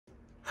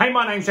Hey,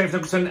 my name's James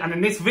Nicholson, and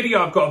in this video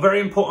I've got a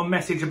very important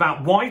message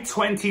about why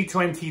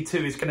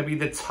 2022 is going to be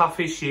the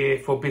toughest year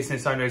for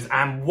business owners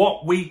and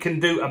what we can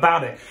do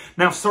about it.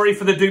 Now, sorry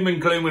for the doom and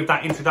gloom with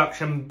that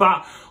introduction,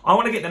 but I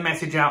want to get the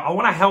message out. I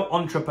want to help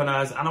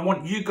entrepreneurs, and I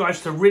want you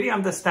guys to really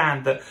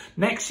understand that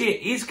next year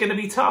is going to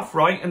be tough,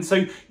 right? And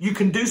so you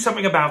can do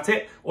something about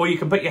it, or you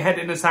can put your head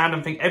in the sand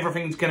and think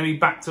everything's going to be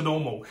back to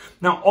normal.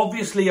 Now,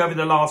 obviously, over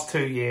the last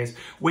 2 years,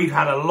 we've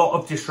had a lot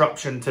of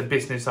disruption to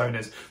business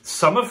owners.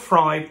 Some have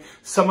thrived,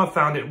 some have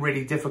found it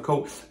really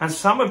difficult, and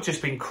some have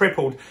just been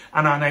crippled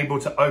and unable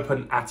to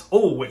open at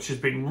all, which has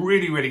been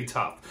really, really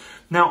tough.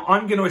 Now,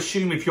 I'm going to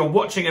assume if you're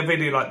watching a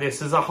video like this,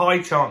 there's a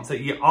high chance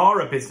that you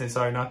are a business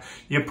owner.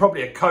 You're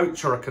probably a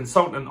coach or a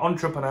consultant,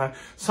 entrepreneur,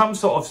 some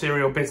sort of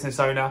serial business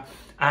owner.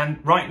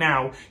 And right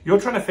now, you're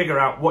trying to figure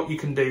out what you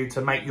can do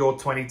to make your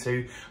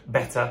 22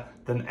 better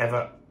than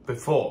ever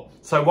before.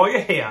 So while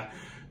you're here,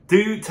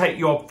 do take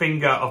your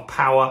finger of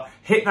power,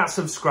 hit that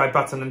subscribe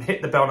button and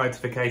hit the bell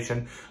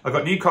notification. I've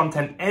got new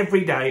content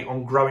every day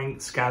on growing,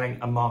 scaling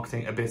and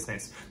marketing a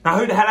business. Now,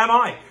 who the hell am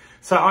I?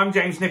 So I'm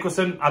James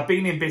Nicholson. I've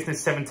been in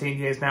business 17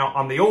 years now.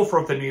 I'm the author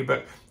of the new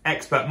book,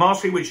 Expert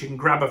Mastery, which you can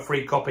grab a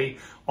free copy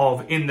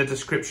of in the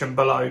description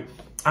below.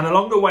 And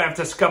along the way, I've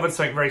discovered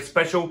something very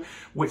special,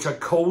 which I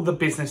call the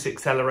Business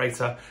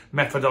Accelerator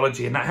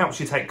methodology. And that helps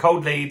you take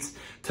cold leads,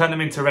 turn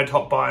them into red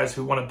hot buyers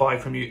who want to buy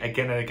from you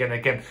again and again and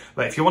again.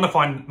 But if you want to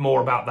find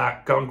more about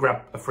that, go and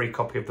grab a free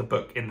copy of the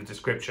book in the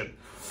description.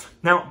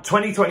 Now,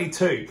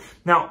 2022.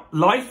 Now,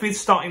 life is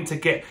starting to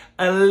get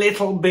a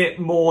little bit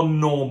more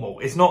normal.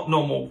 It's not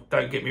normal,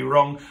 don't get me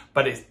wrong,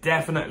 but it's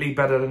definitely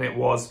better than it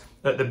was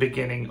at the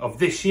beginning of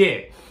this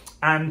year.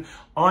 And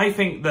I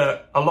think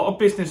that a lot of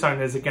business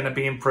owners are going to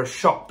be in for a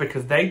shock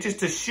because they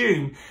just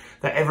assume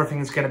that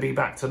everything's going to be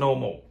back to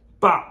normal.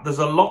 But there's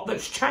a lot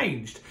that's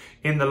changed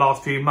in the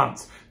last few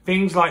months.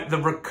 Things like the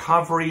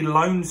recovery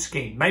loan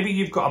scheme. Maybe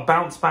you've got a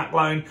bounce back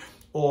loan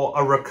or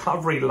a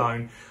recovery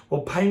loan.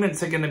 Well,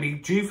 payments are going to be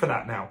due for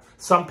that now.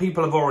 Some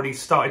people have already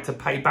started to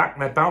pay back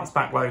their bounce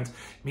back loans,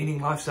 meaning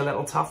life's a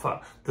little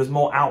tougher. There's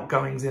more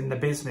outgoings in the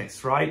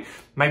business, right?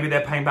 Maybe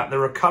they're paying back the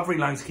recovery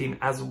loan scheme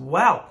as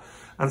well.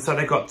 And so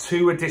they've got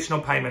 2 additional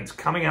payments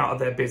coming out of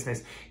their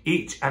business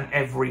each and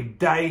every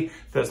day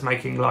that's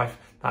making life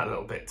that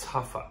little bit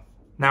tougher.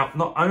 Now,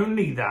 not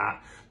only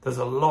that, there's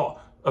a lot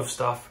of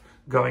stuff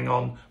going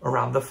on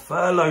around the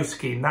furlough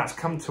scheme. That's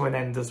come to an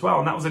end as well.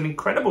 And that was an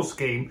incredible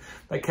scheme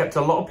that kept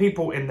a lot of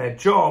people in their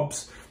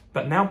jobs.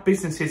 But now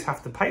businesses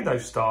have to pay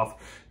those staff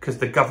because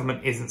the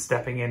government isn't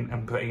stepping in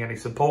and putting any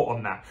support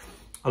on that.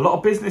 A lot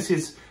of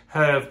businesses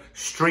have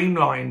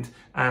streamlined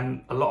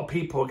and a lot of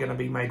people are going to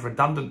be made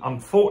redundant,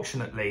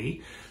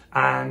 unfortunately.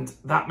 And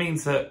that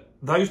means that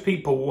those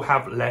people will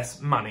have less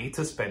money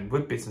to spend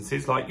with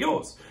businesses like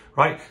yours,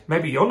 right?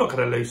 Maybe you're not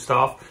going to lose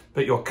staff,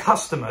 but your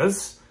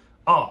customers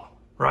are,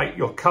 right?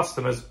 Your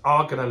customers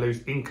are going to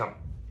lose income.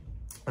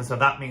 And so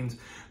that means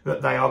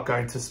that they are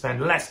going to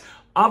spend less.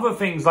 Other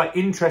things like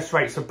interest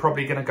rates are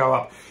probably going to go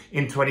up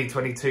in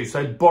 2022.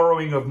 So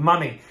borrowing of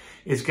money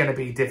is going to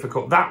be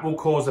difficult. That will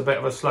cause a bit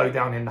of a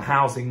slowdown in the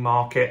housing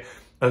market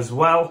as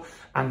well.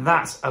 And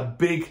that's a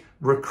big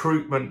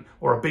recruitment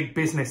or a big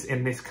business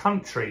in this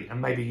country.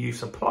 And maybe you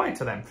supply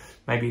to them.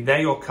 Maybe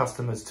they're your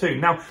customers too.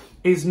 Now,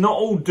 it's not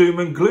all doom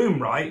and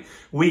gloom, right?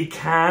 We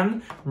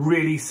can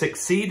really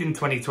succeed in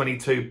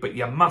 2022, but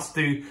you must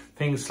do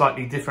things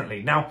slightly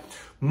differently. Now,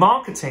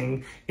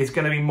 marketing is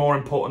going to be more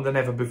important than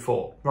ever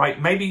before,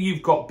 right? Maybe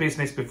you've got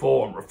business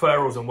before and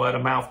referrals and word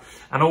of mouth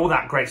and all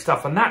that great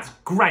stuff. And that's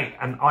great.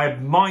 And I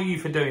admire you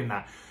for doing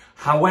that.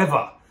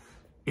 However,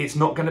 it's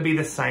not going to be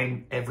the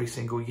same every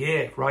single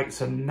year, right?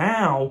 So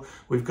now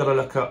we've got to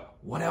look at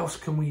what else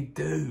can we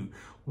do?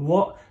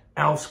 What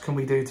else can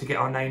we do to get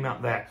our name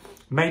out there?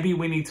 Maybe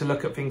we need to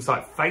look at things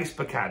like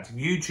Facebook ads,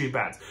 YouTube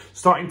ads,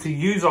 starting to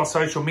use our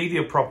social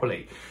media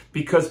properly,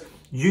 because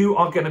you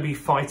are going to be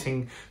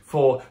fighting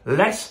for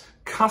less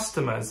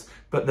customers,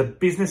 but the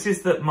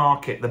businesses that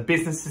market, the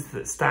businesses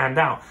that stand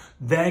out,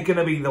 they're going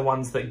to be the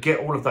ones that get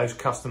all of those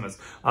customers.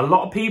 A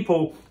lot of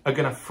people are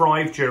going to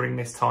thrive during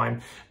this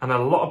time, and a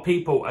lot of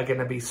people are going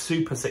to be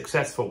super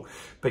successful,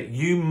 but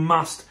you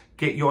must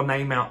get your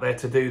name out there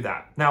to do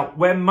that. Now,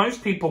 where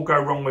most people go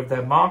wrong with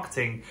their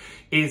marketing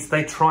is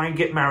they try and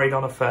get married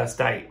on a first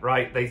date,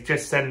 right? They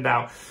just send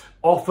out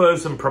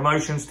offers and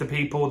promotions to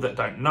people that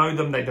don't know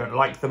them, they don't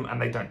like them,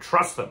 and they don't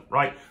trust them,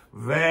 right?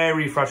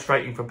 Very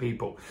frustrating for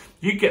people.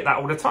 You get that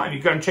all the time.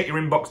 You go and check your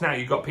inbox now,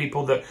 you've got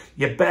people that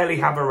you barely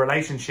have a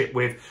relationship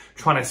with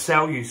trying to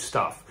sell you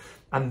stuff.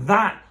 And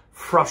that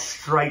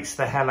frustrates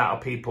the hell out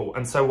of people.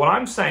 And so what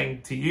I'm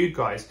saying to you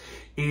guys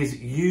is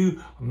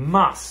you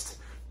must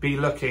be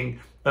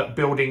looking at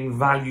building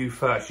value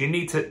first. You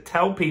need to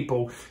tell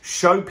people,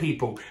 show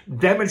people,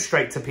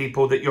 demonstrate to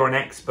people that you're an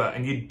expert,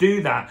 and you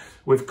do that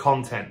with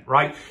content,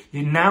 right?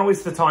 Now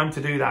is the time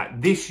to do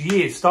that. This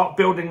year, start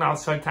building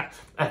those,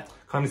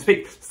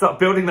 start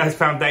building those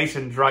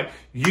foundations, right?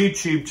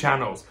 YouTube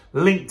channels,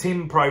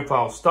 LinkedIn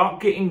profiles,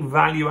 start getting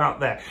value out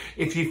there.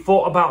 If you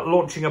thought about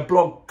launching a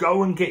blog,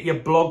 go and get your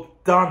blog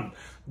done.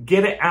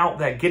 Get it out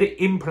there, get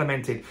it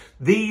implemented.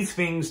 These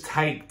things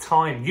take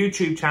time.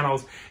 YouTube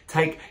channels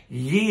take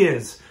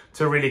years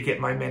to really get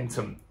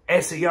momentum.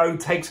 SEO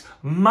takes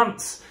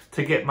months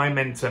to get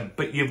momentum,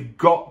 but you've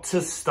got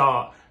to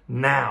start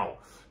now,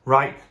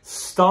 right?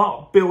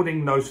 Start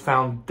building those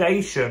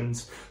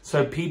foundations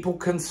so people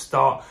can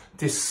start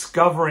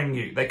discovering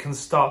you. They can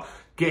start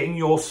getting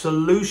your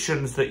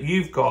solutions that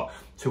you've got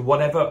to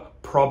whatever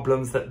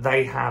problems that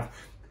they have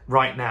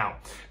right now.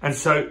 And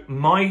so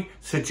my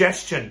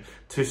suggestion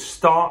to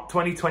start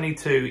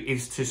 2022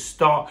 is to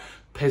start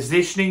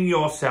positioning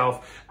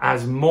yourself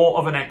as more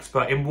of an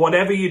expert in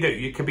whatever you do.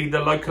 You could be the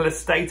local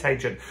estate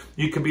agent,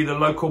 you could be the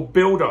local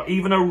builder,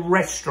 even a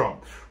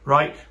restaurant,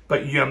 right?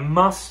 But you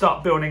must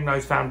start building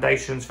those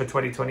foundations for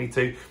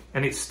 2022,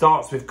 and it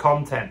starts with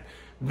content.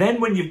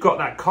 Then when you've got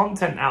that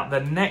content out, the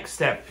next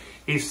step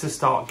is to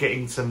start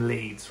getting some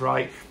leads,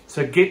 right?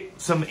 So get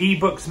some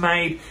ebooks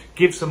made,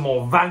 give some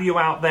more value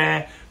out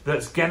there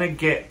that's gonna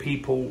get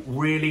people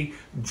really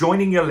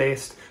joining your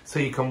list so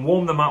you can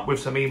warm them up with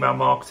some email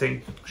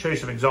marketing. I'll show you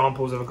some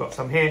examples. I've got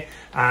some here.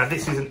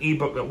 This is an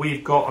ebook that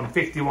we've got on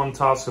 51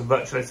 tasks a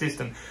virtual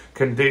assistant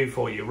can do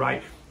for you,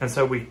 right? And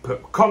so we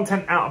put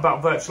content out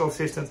about virtual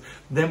assistants,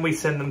 then we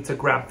send them to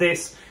grab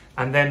this,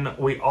 and then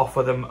we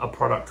offer them a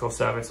product or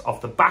service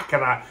off the back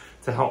of that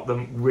to help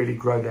them really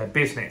grow their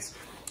business.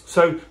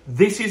 So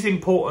this is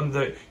important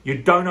that you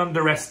don't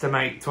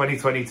underestimate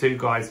 2022,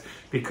 guys,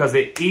 because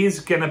it is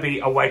going to be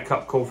a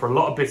wake-up call for a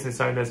lot of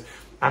business owners.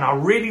 And I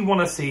really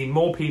want to see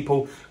more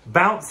people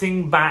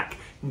bouncing back,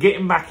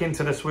 getting back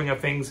into the swing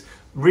of things,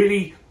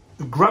 really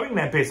growing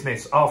their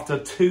business after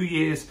 2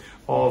 years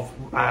of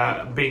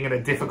being in a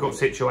difficult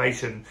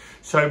situation.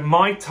 So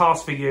my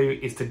task for you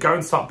is to go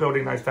and start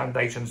building those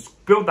foundations,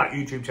 build that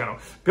YouTube channel,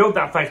 build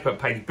that Facebook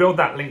page, build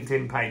that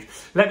LinkedIn page.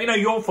 Let me know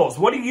your thoughts.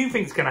 What do you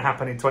think is going to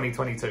happen in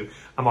 2022?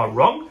 Am I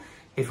wrong?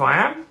 If I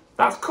am,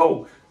 that's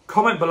cool.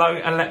 Comment below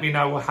and let me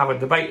know. We'll have a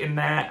debate in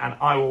there and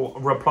I will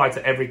reply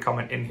to every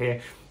comment in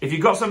here. If you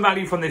got some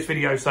value from this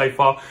video so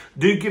far,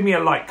 do give me a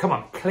like. Come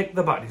on, click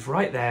the button. It's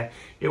right there.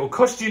 It will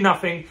cost you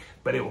nothing,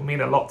 but it will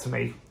mean a lot to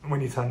me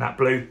when you turn that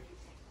blue.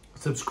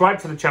 Subscribe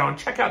to the channel and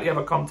check out the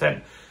other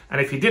content. And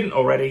if you didn't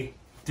already,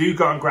 do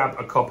go and grab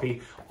a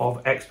copy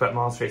of Expert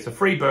Mastery. It's a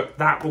free book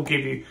that will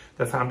give you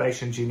the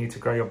foundations you need to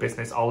grow your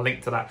business. I'll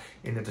link to that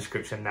in the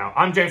description now.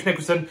 I'm James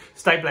Nicholson.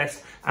 Stay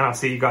blessed, and I'll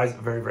see you guys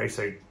very, very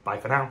soon. Bye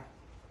for now.